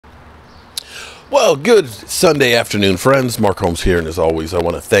Well, good Sunday afternoon, friends. Mark Holmes here, and as always, I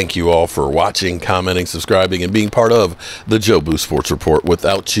want to thank you all for watching, commenting, subscribing, and being part of the Jobu Sports Report.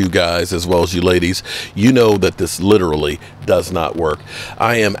 Without you guys, as well as you ladies, you know that this literally does not work.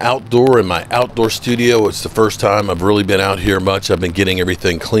 I am outdoor in my outdoor studio. It's the first time I've really been out here much. I've been getting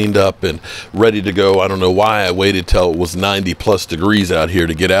everything cleaned up and ready to go. I don't know why I waited till it was 90 plus degrees out here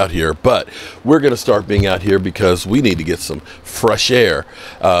to get out here, but we're going to start being out here because we need to get some fresh air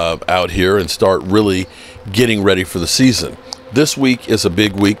out here and start really getting ready for the season. This week is a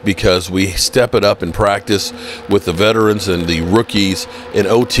big week because we step it up in practice with the veterans and the rookies in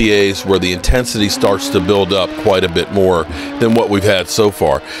OTAs, where the intensity starts to build up quite a bit more than what we've had so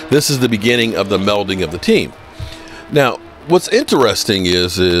far. This is the beginning of the melding of the team. Now, what's interesting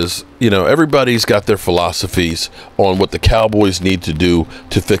is you know, everybody's got their philosophies on what the Cowboys need to do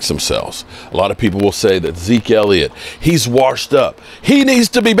to fix themselves. A lot of people will say that Zeke Elliott, he's washed up. He needs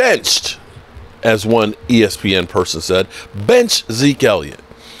to be benched. As one ESPN person said, bench Zeke Elliott.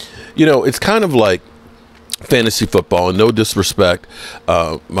 You know, it's kind of like fantasy football, and no disrespect,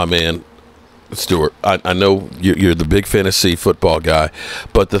 my man, Stuart. I know you're the big fantasy football guy,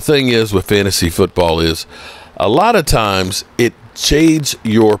 but the thing is with fantasy football is a lot of times it shades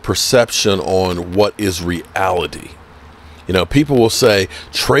your perception on what is reality. You know, people will say,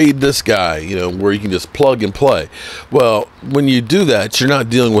 trade this guy, you know, where you can just plug and play. Well, when you do that, you're not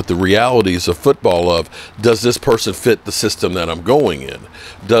dealing with the realities of football of, does this person fit the system that I'm going in?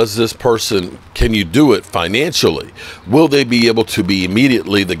 Does this person, can you do it financially? Will they be able to be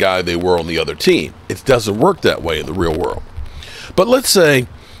immediately the guy they were on the other team? It doesn't work that way in the real world. But let's say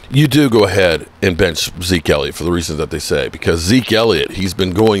you do go ahead and bench Zeke Elliott for the reasons that they say, because Zeke Elliott, he's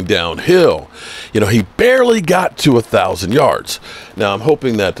been going downhill. You know, he barely got to 1,000 yards. Now, I'm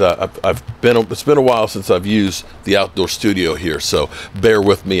hoping that it's been a while since I've used the outdoor studio here, so bear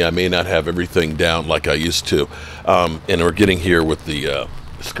with me. I may not have everything down like I used to. And we're getting here with the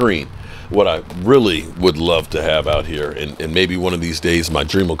screen. What I really would love to have out here, and maybe one of these days my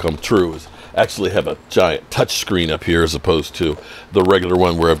dream will come true, is actually have a giant touch screen up here as opposed to the regular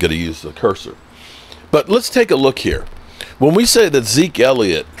one where I've got to use the cursor. But let's take a look here. When we say that Zeke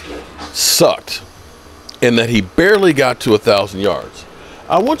Elliott sucked and that he barely got to 1,000 yards,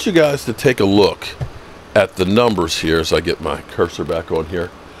 I want you guys to take a look at the numbers here as I get my cursor back on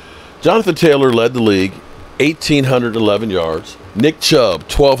here. Jonathan Taylor led the league, 1,811 yards. Nick Chubb,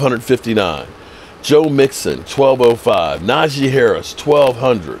 1,259. Joe Mixon, 1,205. Najee Harris,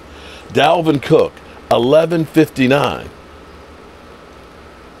 1,200. Dalvin Cook, 1159.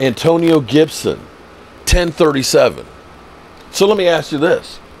 Antonio Gibbson, 1037. So let me ask you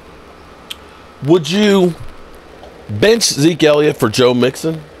this. Would you bench Zeke Elliott for Joe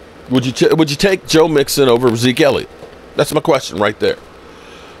Mixon? Would you take Joe Mixon over Zeke Elliott? That's my question right there.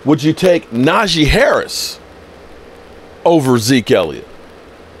 Would you take Najee Harris over Zeke Elliott?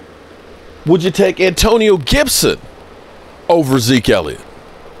 Would you take Antonio Gibbson over Zeke Elliott?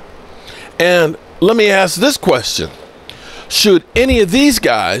 And let me ask this question. Should any of these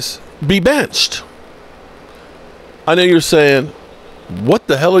guys be benched? I know you're saying, what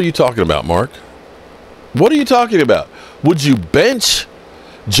the hell are you talking about, Mark? What are you talking about? Would you bench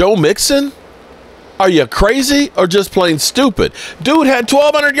Joe Mixon? Are you crazy or just plain stupid? Dude had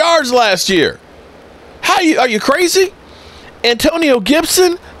 1,200 yards last year. Are you crazy? Antonio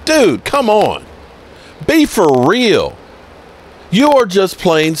Gibbson? Dude, come on. Be for real. You are just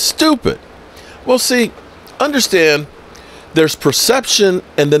plain stupid. Well, see, understand there's perception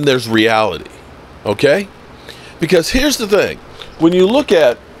and then there's reality, okay? Because here's the thing. When you look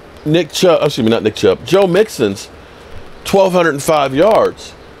at Joe Mixon's 1,205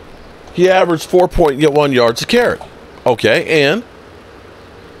 yards, he averaged 4.1 yards a carry, okay? And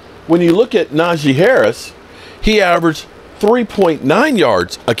when you look at Najee Harris, he averaged 3.9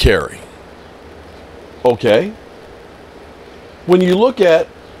 yards a carry, okay? When you look at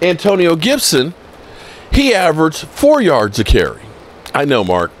Antonio Gibbson, he averaged 4 yards a carry. I know,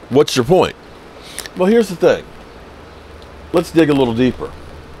 Mark. What's your point? Well, here's the thing. Let's dig a little deeper.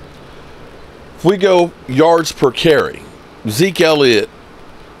 If we go yards per carry, Zeke Elliott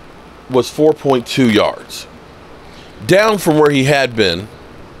was 4.2 yards. Down from where he had been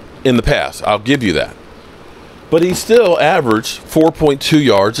in the past. I'll give you that. But he still averaged 4.2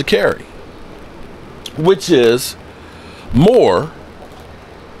 yards a carry, which is more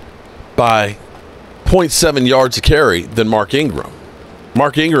by 0.7 yards a carry than Mark Ingram.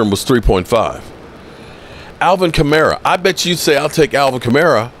 Mark Ingram was 3.5. Alvin Kamara. I bet you'd say I'll take Alvin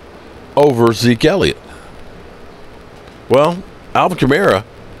Kamara over Zeke Elliott. Well, Alvin Kamara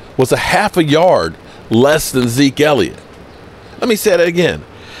was a half a yard less than Zeke Elliott. Let me say that again.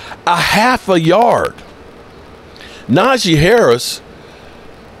 a half a yard. Najee Harris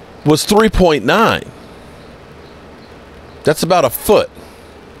was 3.9. That's about a foot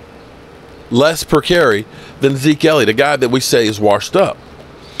less per carry than Zeke Elliott, a guy that we say is washed up.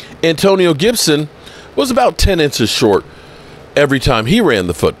 Antonio Gibbson was about 10 inches short every time he ran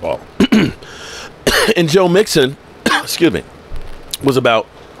the football. And Joe Mixon, excuse me, was about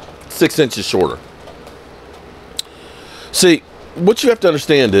 6 inches shorter. See, what you have to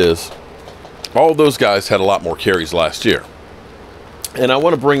understand is all those guys had a lot more carries last year. And I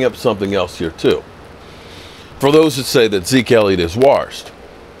want to bring up something else here too. For those that say that Zeke Elliott is washed,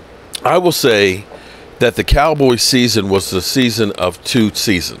 I will say that the Cowboys season was the season of two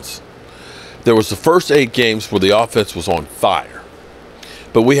seasons. There was the first 8 games where the offense was on fire.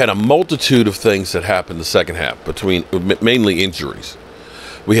 But we had a multitude of things that happened the second half, between mainly injuries.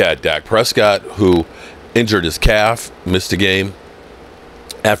 We had Dak Prescott, who injured his calf, missed a game.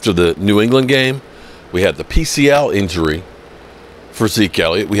 After the New England game, we had the PCL injury for Zeke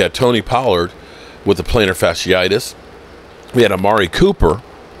Elliott. We had Tony Pollard with the plantar fasciitis. We had Amari Cooper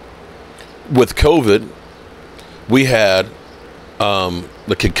with COVID. We had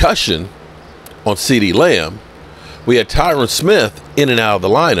the concussion on CeeDee Lamb. We had Tyron Smith in and out of the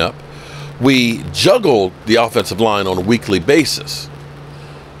lineup. We juggled the offensive line on a weekly basis.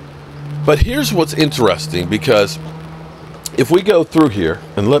 But here's what's interesting, because if we go through here,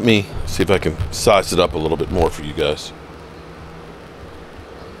 and let me see if I can size it up a little bit more for you guys.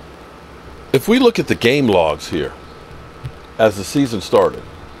 If we look at the game logs here as the season started,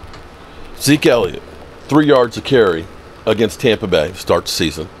 Zeke Elliott, 3 yards a carry against Tampa Bay to start the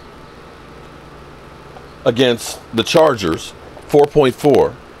season. Against the Chargers,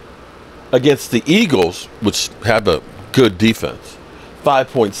 4.4. Against the Eagles, which have a good defense,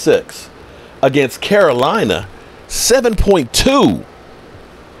 5.6. Against Carolina, 7.2.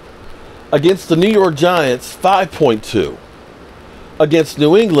 Against the New York Giants, 5.2. Against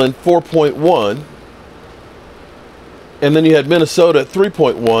New England, 4.1. And then you had Minnesota at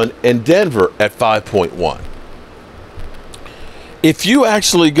 3.1 and Denver at 5.1. If you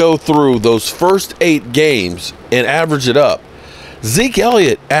actually go through those first 8 games and average it up, Zeke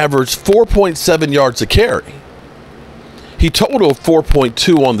Elliott averaged 4.7 yards a carry. He totaled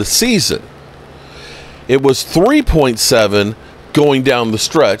 4.2 on the season. It was 3.7 going down the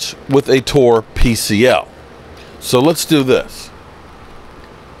stretch with a tore PCL. So let's do this.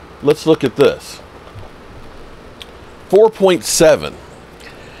 Let's look at this. 4.7.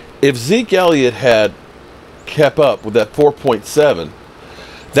 If Zeke Elliott had kept up with that 4.7,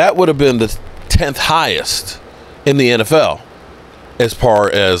 that would have been the 10th highest in the NFL as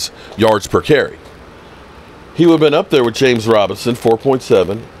far as yards per carry. He would have been up there with James Robinson,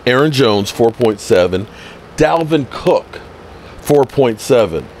 4.7, Aaron Jones, 4.7, Dalvin Cook,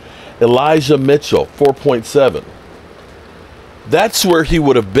 4.7, Elijah Mitchell, 4.7. That's where he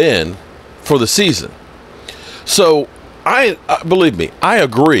would have been for the season. So, believe me, I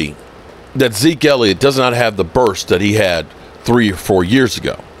agree that Zeke Elliott does not have the burst that he had 3 or 4 years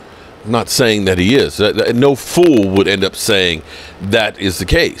ago. I'm not saying that he is. No fool would end up saying that is the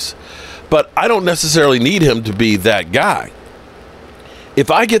case. But I don't necessarily need him to be that guy.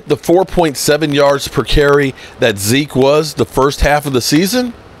 If I get the 4.7 yards per carry that Zeke was the first half of the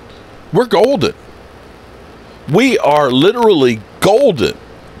season, we're golden. We are literally golden.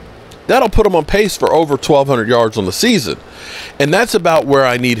 That'll put him on pace for over 1,200 yards on the season. And that's about where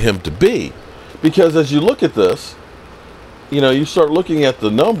I need him to be. Because as you look at this, you start looking at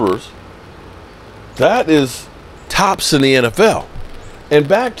the numbers, that is tops in the NFL. And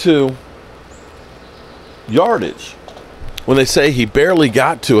back to yardage. When they say he barely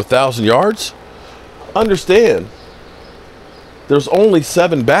got to 1,000 yards, understand there's only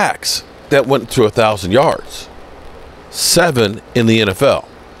 7 backs that went to 1,000 yards. 7 in the NFL.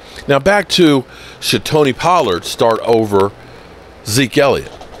 Now back to, should Tony Pollard start over Zeke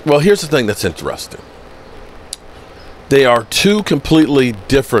Elliott? Well, here's the thing that's interesting. They are 2 completely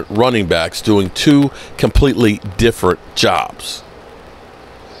different running backs doing 2 completely different jobs.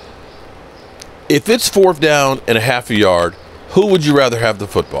 If it's 4th down and a half a yard, who would you rather have the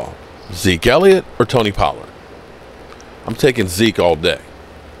football? Zeke Elliott or Tony Pollard? I'm taking Zeke all day.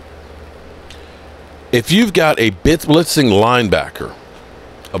 If you've got a blitzing linebacker,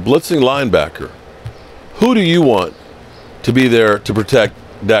 who do you want to be there to protect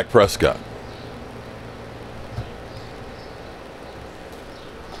Dak Prescott?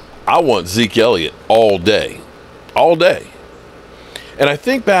 I want Zeke Elliott all day. All day. And I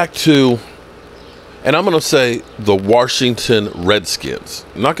think back to, and I'm going to say the Washington Redskins.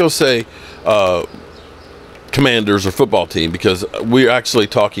 I'm not going to say Commanders or football team, because we're actually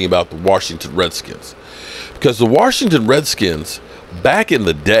talking about the Washington Redskins. Because the Washington Redskins, back in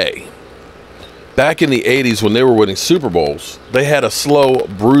the day, back in the 80s when they were winning Super Bowls, they had a slow,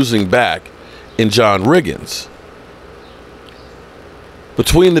 bruising back in John Riggins.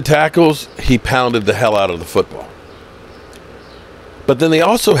 Between the tackles, he pounded the hell out of the football. But then they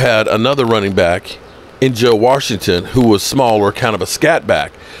also had another running back in Joe Washington who was smaller, kind of a scat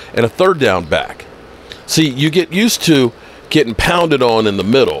back, and a third down back. See, you get used to getting pounded on in the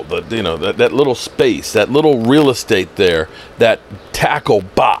middle, that little space, that little real estate there, that tackle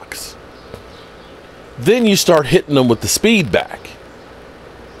box. Then you start hitting them with the speed back.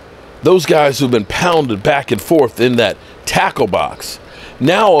 Those guys who've been pounded back and forth in that tackle box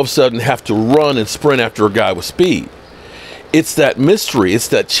now all of a sudden have to run and sprint after a guy with speed. It's that mystery, it's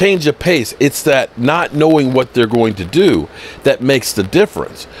that change of pace, it's that not knowing what they're going to do that makes the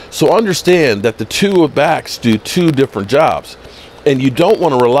difference. So understand that the two backs do two different jobs, and you don't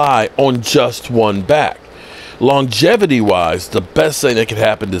want to rely on just one back. Longevity-wise, the best thing that could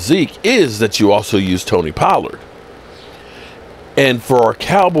happen to Zeke is that you also use Tony Pollard. And for our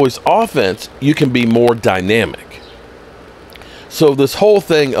Cowboys offense, you can be more dynamic. So this whole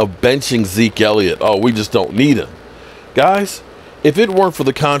thing of benching Zeke Elliott, oh, we just don't need him. Guys, if it weren't for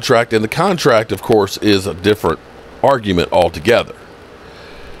the contract, and the contract, of course, is a different argument altogether.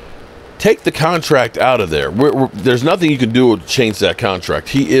 Take the contract out of there. There's nothing you can do to change that contract.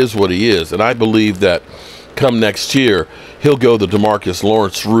 He is what he is. And I believe that come next year, he'll go the DeMarcus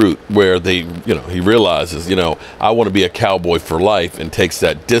Lawrence route where he realizes, I want to be a Cowboy for life, and takes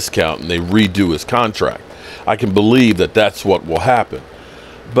that discount and they redo his contract. I can believe that that's what will happen.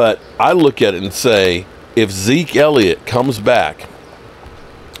 But I look at it and say, if Zeke Elliott comes back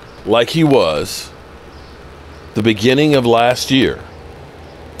like he was the beginning of last year,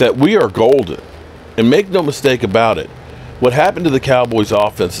 that we are golden. And make no mistake about it, what happened to the Cowboys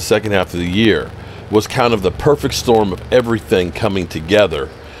offense the second half of the year was kind of the perfect storm of everything coming together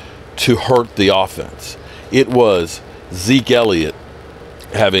to hurt the offense. It was Zeke Elliott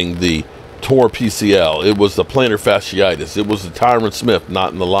having the torn PCL. It was the plantar fasciitis. It was the Tyron Smith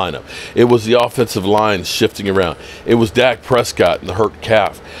not in the lineup. It was the offensive line shifting around. It was Dak Prescott and the hurt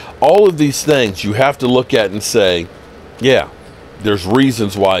calf. All of these things you have to look at and say, yeah, there's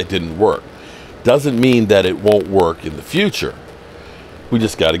reasons why it didn't work. Doesn't mean that it won't work in the future. We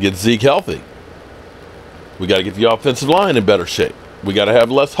just got to get Zeke healthy. We got to get the offensive line in better shape. We got to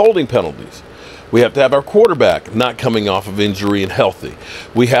have less holding penalties. We have to have our quarterback not coming off of injury and healthy.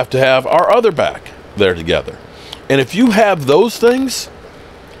 We have to have our other back there together. And if you have those things,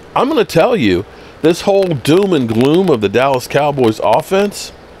 I'm going to tell you, this whole doom and gloom of the Dallas Cowboys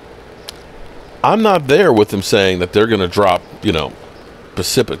offense, I'm not there with them saying that they're going to drop,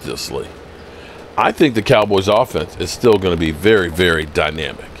 precipitously. I think the Cowboys offense is still going to be very, very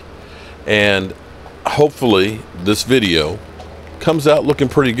dynamic. And hopefully this video comes out looking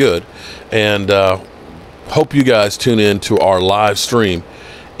pretty good, and hope you guys tune in to our live stream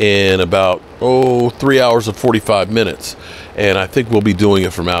in about 3 hours and 45 minutes, and I think we'll be doing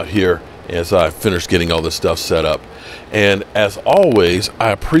it from out here as I finish getting all this stuff set up. And as always, I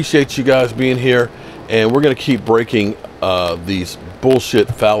appreciate you guys being here, and we're going to keep breaking these bullshit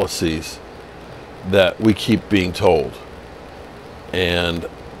fallacies that we keep being told. And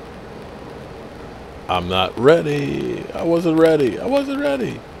I'm not ready. I wasn't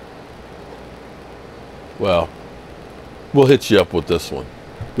ready. Well, we'll hit you up with this one.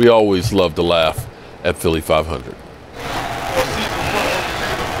 We always love to laugh at Philly 500.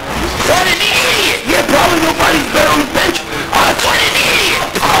 What an idiot! Yeah, probably nobody's better on the bench. What an idiot!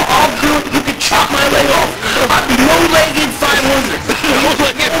 I'll do it. You can chop my leg off. I'd be no-legged 500.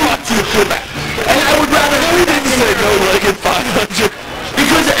 No-legged 500. And I would rather have that say no-legged 500.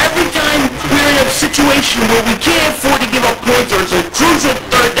 Because every time we're in a situation where we can't afford to give up points, or it's a crucial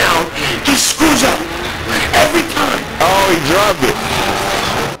third down, he screws up. Every time. Oh, he dropped it.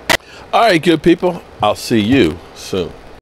 All right, good people. I'll see you soon.